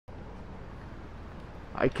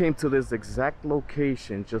I came to this exact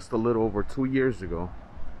location just a little over 2 years ago,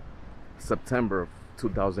 September of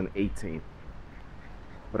 2018.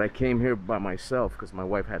 But I came here by myself because my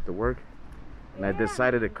wife had to work, and I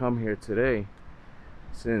decided to come here today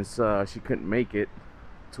since she couldn't make it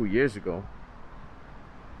 2 years ago.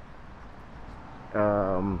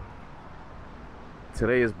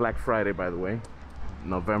 Today is Black Friday, by the way,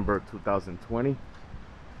 November 2020,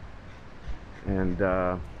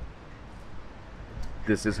 and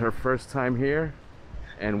this is her first time here,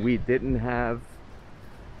 and we didn't have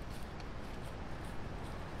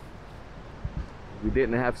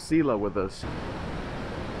Sela with us.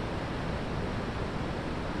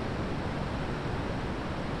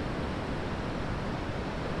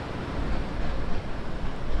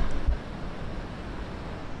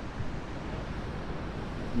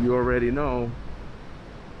 You already know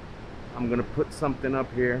I'm gonna put something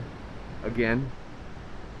up here again.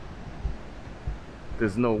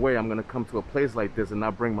 There's no way I'm gonna come to a place like this and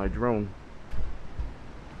not bring my drone.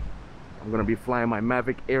 I'm gonna be flying my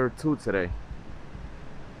Mavic Air 2 today.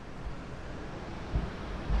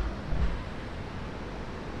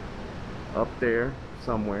 Up there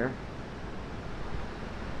somewhere.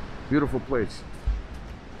 Beautiful place.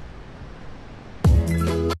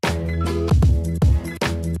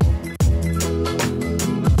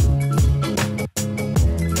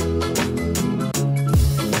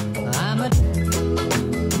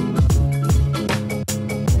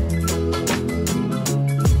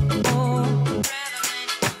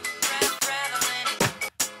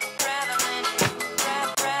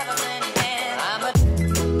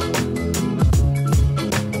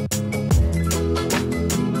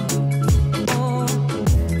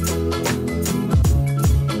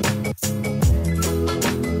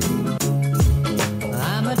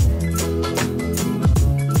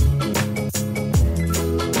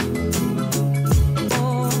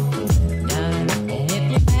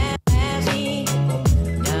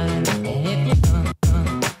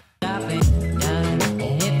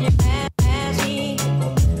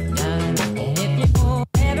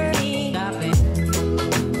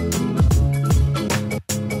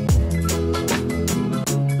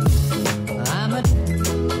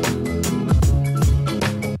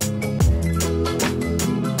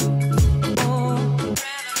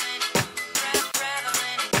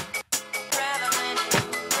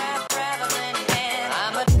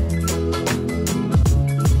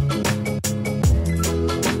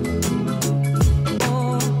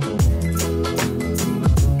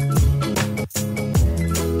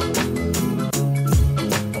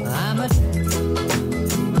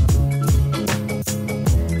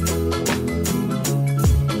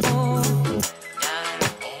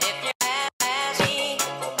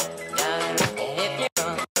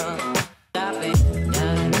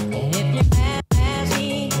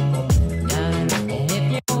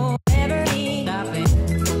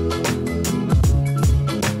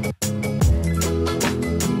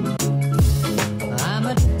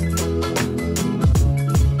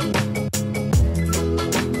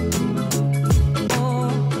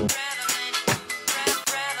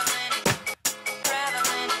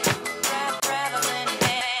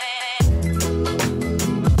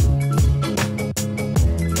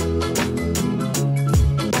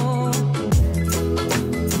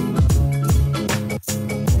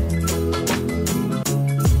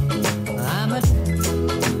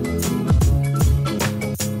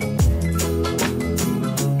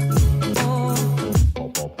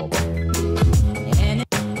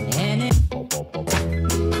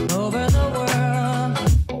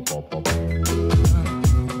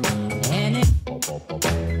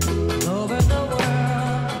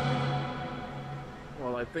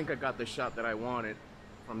 I think I got the shot that I wanted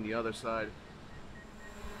from the other side.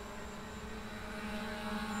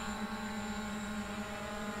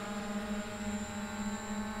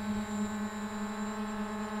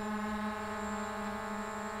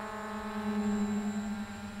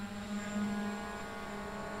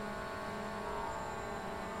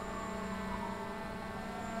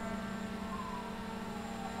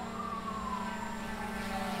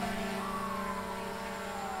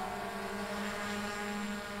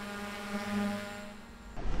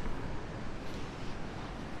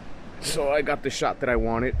 So I got the shot that I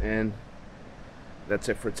wanted, and that's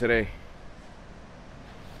it for today.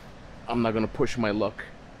 I'm not gonna push my luck.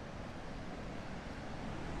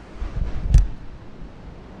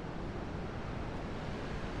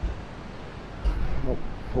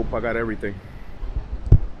 Hope I got everything.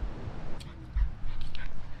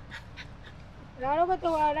 Claro que te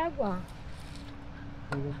voy a dar agua.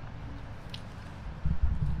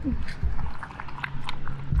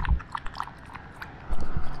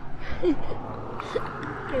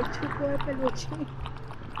 Qué chupo de peluche.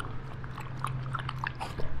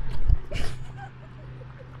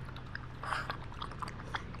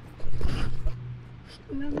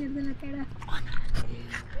 Una mierda en la cara.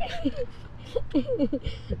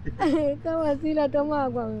 Toma así, la toma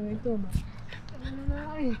agua, bebé, toma.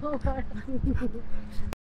 Ay, no, para.